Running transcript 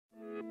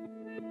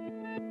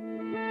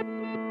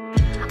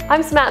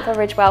I'm Samantha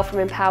Ridgewell from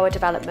Empower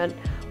Development,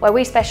 where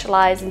we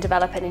specialise in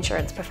developing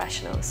insurance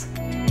professionals.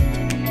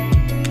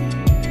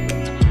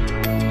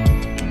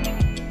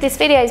 This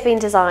video has been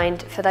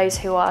designed for those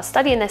who are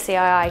studying their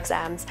CII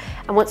exams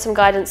and want some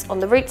guidance on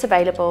the routes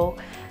available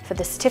for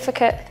the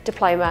certificate,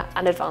 diploma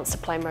and advanced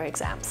diploma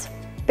exams.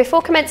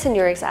 Before commencing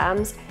your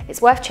exams,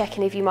 it's worth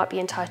checking if you might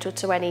be entitled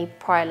to any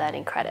prior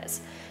learning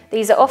credits.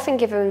 These are often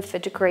given for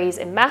degrees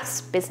in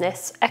maths,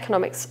 business,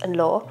 economics and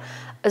law,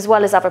 as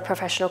well as other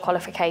professional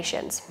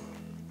qualifications.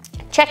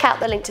 Check out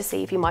the link to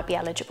see if you might be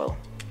eligible.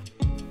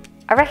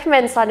 I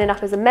recommend signing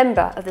up as a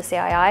member of the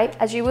CII,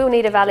 as you will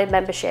need a valid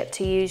membership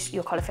to use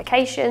your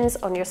qualifications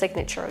on your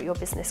signature or your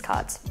business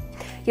cards.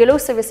 You'll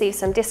also receive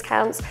some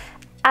discounts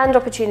and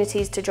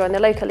opportunities to join the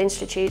local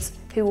institutes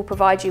who will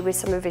provide you with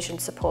some revision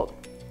support.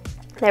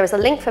 There is a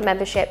link for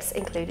memberships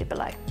included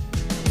below.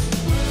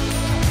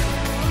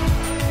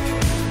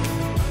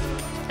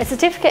 A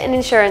certificate in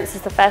insurance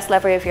is the first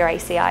level of your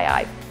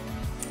ACII.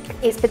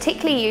 It's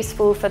particularly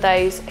useful for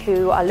those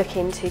who are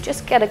looking to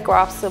just get a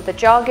grasp of the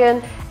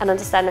jargon and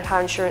understand of how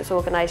insurance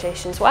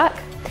organisations work,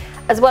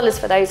 as well as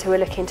for those who are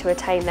looking to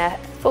attain their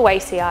full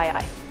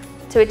ACII.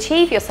 To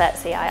achieve your Cert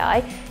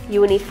CII,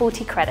 you will need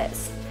 40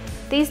 credits.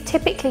 These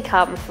typically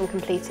come from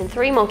completing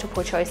 3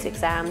 multiple choice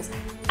exams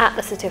at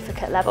the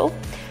certificate level,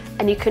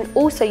 and you can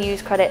also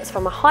use credits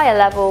from a higher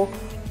level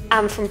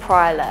and from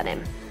prior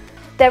learning.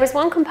 There is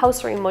one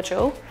compulsory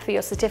module for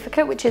your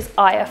certificate, which is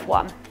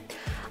IF1.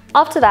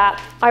 After that,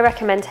 I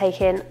recommend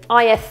taking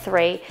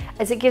IF3,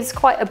 as it gives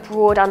quite a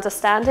broad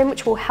understanding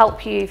which will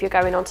help you if you're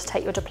going on to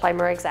take your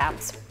diploma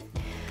exams.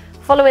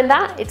 Following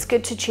that, it's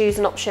good to choose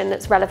an option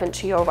that's relevant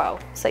to your role.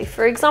 So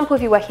for example,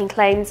 if you work in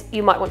claims,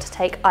 you might want to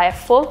take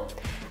IF4,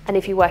 and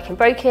if you work in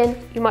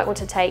broking, you might want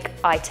to take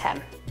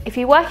I10. If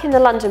you work in the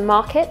London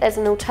market, there's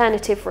an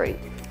alternative route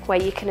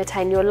where you can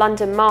attain your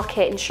London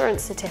market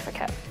insurance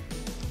certificate.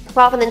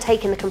 Rather than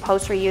taking the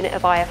compulsory unit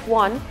of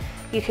IF1,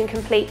 you can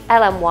complete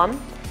LM1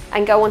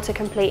 and go on to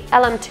complete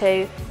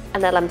LM2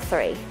 and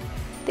LM3.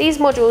 These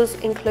modules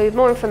include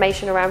more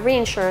information around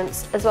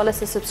reinsurance, as well as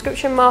the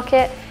subscription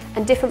market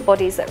and different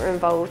bodies that are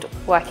involved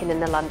working in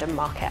the London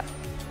market.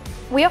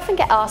 We often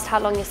get asked how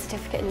long your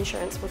certificate in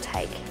insurance will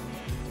take.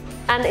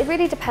 And it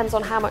really depends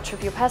on how much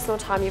of your personal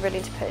time you're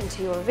willing to put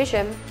into your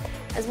revision,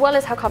 as well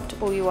as how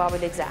comfortable you are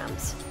with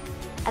exams.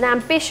 An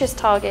ambitious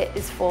target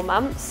is 4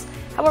 months,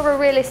 however a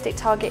realistic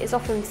target is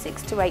often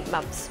 6 to 8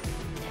 months.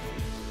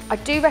 I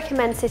do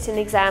recommend sitting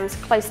exams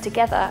close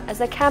together, as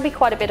there can be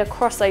quite a bit of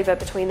crossover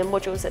between the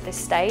modules at this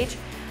stage,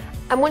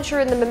 and once you're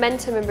in the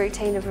momentum and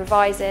routine of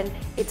revising,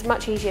 it's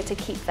much easier to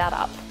keep that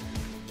up.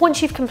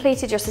 Once you've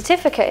completed your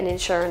certificate in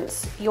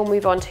insurance, you'll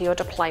move on to your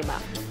diploma.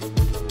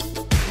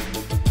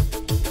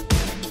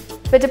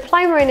 The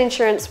diploma in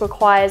insurance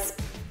requires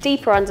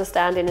deeper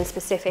understanding in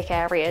specific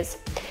areas.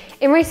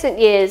 In recent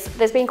years,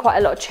 there's been quite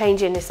a lot of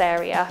change in this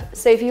area,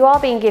 so if you are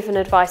being given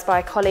advice by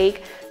a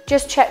colleague,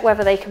 just check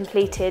whether they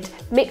completed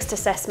mixed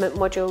assessment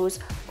modules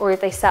or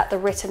if they sat the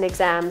written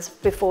exams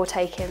before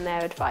taking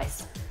their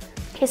advice.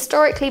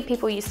 Historically,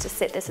 people used to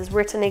sit this as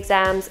written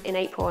exams in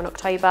April and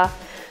October,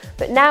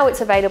 but now it's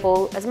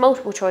available as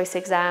multiple choice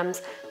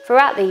exams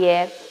throughout the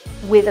year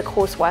with a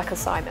coursework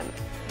assignment.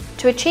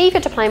 To achieve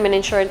your diploma in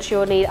insurance,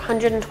 you'll need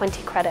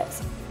 120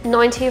 credits,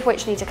 90 of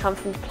which need to come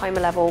from diploma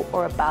level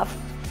or above.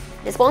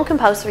 There's one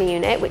compulsory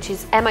unit, which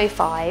is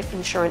MO5,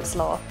 Insurance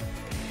Law.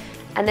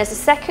 And there's a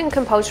second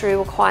compulsory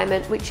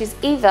requirement, which is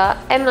either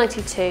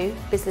M92,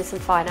 Business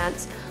and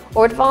Finance,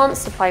 or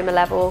Advanced Diploma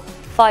Level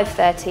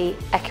 530,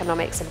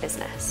 Economics and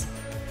Business.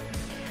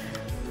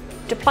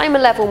 Diploma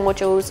level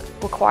modules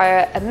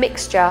require a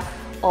mixture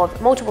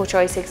of multiple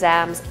choice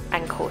exams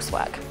and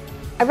coursework.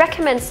 I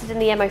recommend sitting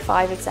the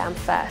MO5 exam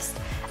first,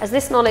 as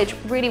this knowledge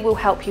really will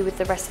help you with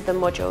the rest of the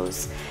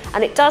modules,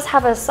 and it does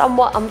have a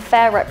somewhat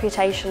unfair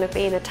reputation of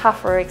being a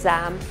tougher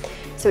exam,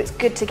 so it's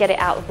good to get it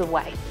out of the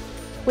way.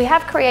 We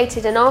have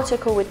created an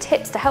article with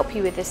tips to help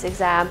you with this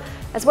exam,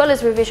 as well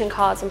as revision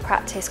cards and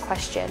practice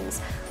questions,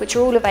 which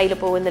are all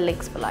available in the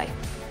links below.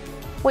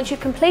 Once you've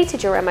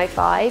completed your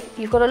MO5,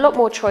 you've got a lot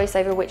more choice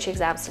over which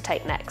exams to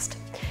take next.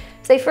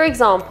 So for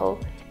example,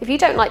 if you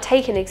don't like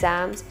taking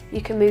exams,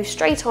 you can move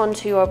straight on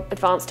to your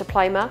advanced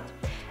diploma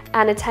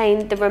and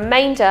attain the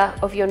remainder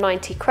of your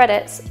 90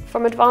 credits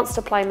from advanced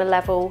diploma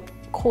level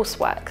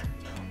coursework.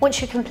 Once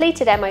you've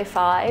completed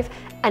MO5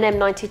 and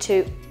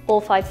M92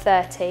 or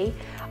 530,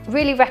 I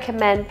really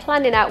recommend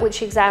planning out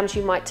which exams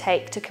you might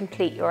take to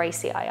complete your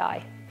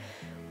ACII.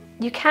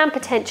 You can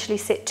potentially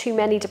sit too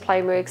many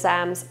diploma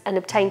exams and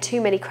obtain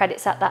too many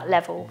credits at that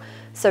level,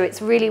 so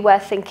it's really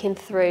worth thinking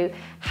through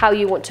how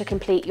you want to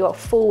complete your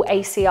full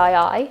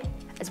ACII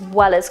as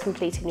well as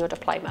completing your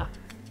diploma.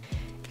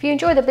 If you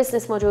enjoy the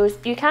business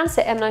modules, you can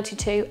sit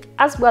M92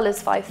 as well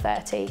as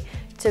 530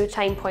 to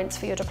attain points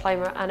for your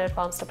diploma and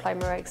advanced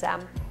diploma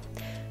exam.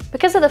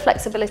 Because of the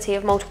flexibility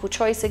of multiple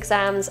choice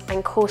exams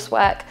and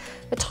coursework,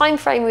 the time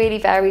frame really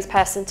varies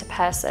person to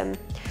person.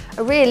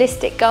 A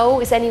realistic goal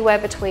is anywhere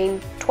between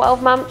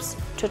 12 months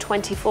to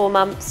 24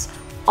 months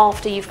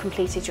after you've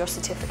completed your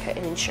certificate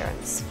in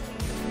insurance.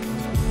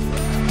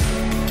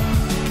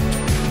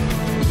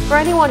 For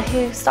anyone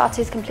who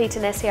started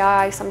completing their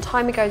CII some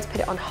time ago and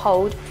put it on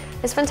hold,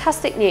 there's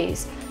fantastic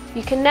news.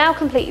 You can now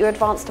complete your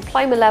advanced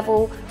diploma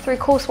level through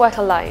coursework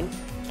alone.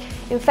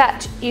 In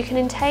fact, you can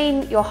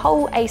attain your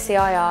whole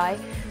ACII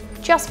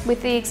just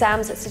with the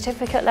exams at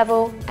certificate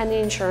level and the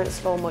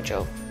insurance law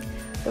module.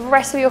 The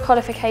rest of your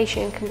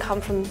qualification can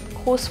come from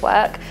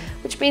coursework,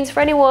 which means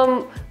for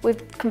anyone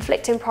with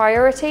conflicting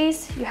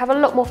priorities, you have a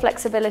lot more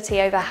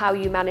flexibility over how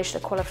you manage the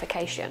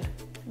qualification.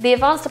 The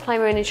Advanced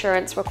Diploma in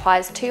Insurance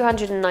requires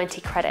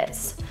 290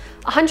 credits.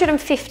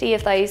 150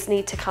 of those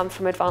need to come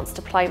from Advanced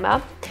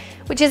Diploma,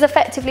 which is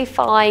effectively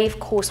 5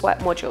 coursework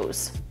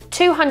modules.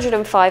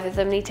 205 of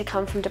them need to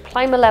come from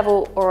diploma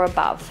level or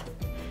above.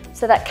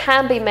 So that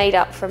can be made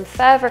up from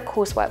further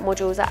coursework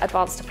modules at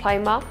Advanced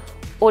Diploma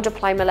or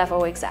diploma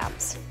level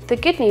exams. The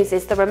good news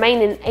is the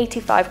remaining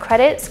 85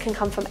 credits can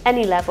come from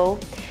any level,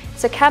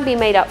 so can be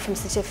made up from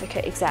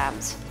certificate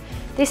exams.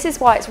 This is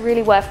why it's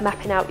really worth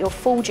mapping out your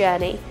full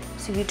journey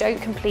so you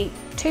don't complete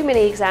too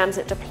many exams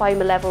at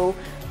diploma level,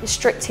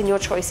 restricting your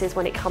choices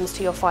when it comes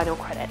to your final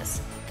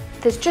credits.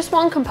 There's just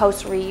one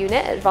compulsory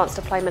unit at Advanced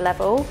Diploma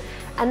level,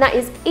 and that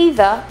is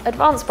either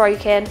Advanced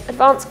Broking,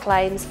 Advanced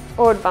Claims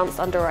or Advanced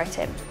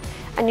Underwriting.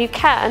 And you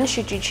can,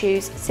 should you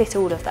choose, sit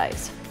all of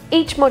those.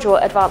 Each module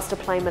at Advanced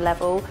Diploma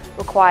level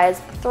requires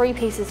 3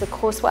 pieces of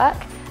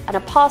coursework and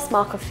a pass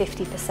mark of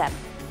 50%.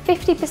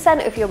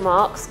 50% of your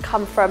marks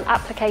come from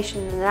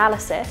application and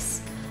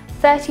analysis,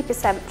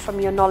 30% from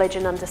your knowledge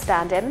and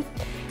understanding,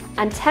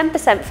 and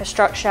 10% for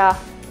structure,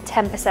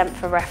 10%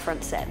 for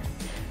referencing.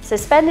 So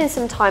spending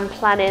some time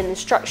planning and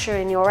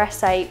structuring your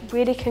essay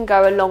really can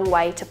go a long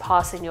way to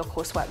passing your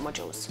coursework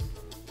modules.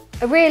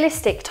 A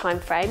realistic time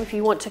frame, if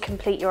you want to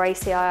complete your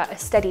ACII at a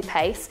steady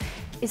pace,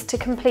 is to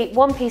complete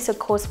 1 piece of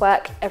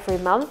coursework every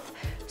month,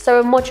 so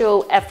a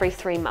module every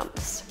 3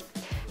 months.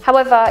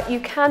 However, you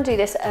can do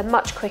this at a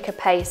much quicker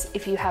pace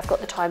if you have got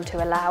the time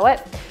to allow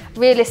it.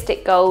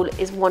 Realistic goal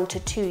is 1 to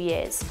 2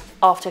 years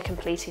after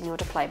completing your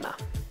diploma.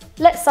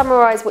 Let's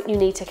summarise what you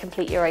need to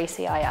complete your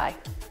ACII.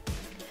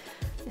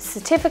 The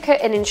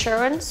Certificate in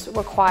Insurance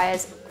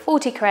requires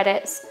 40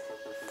 credits,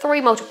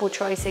 3 multiple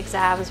choice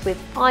exams with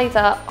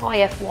either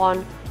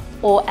IF1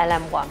 or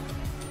LM1.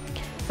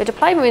 The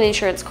Diploma in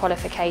Insurance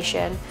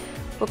qualification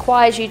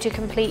requires you to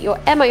complete your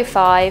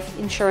MO5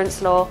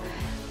 Insurance Law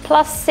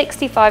plus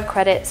 65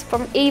 credits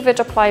from either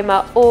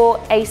Diploma or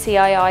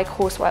ACII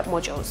coursework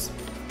modules.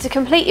 To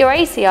complete your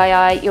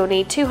ACII, you'll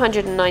need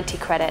 290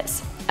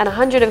 credits and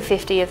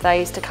 150 of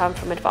those to come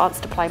from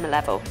Advanced Diploma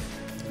level.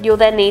 You'll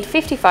then need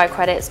 55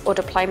 credits or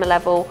diploma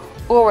level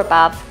or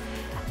above,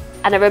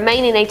 and a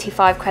remaining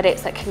 85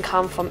 credits that can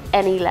come from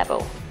any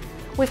level.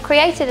 We've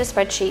created a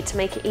spreadsheet to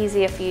make it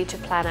easier for you to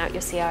plan out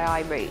your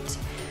CII route.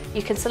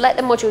 You can select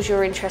the modules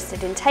you're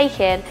interested in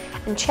taking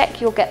and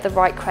check you'll get the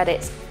right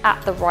credits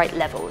at the right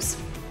levels.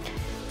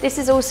 This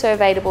is also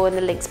available in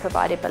the links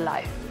provided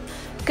below.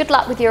 Good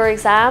luck with your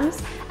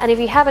exams, and if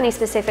you have any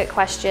specific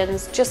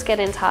questions, just get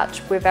in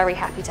touch. We're very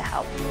happy to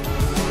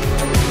help.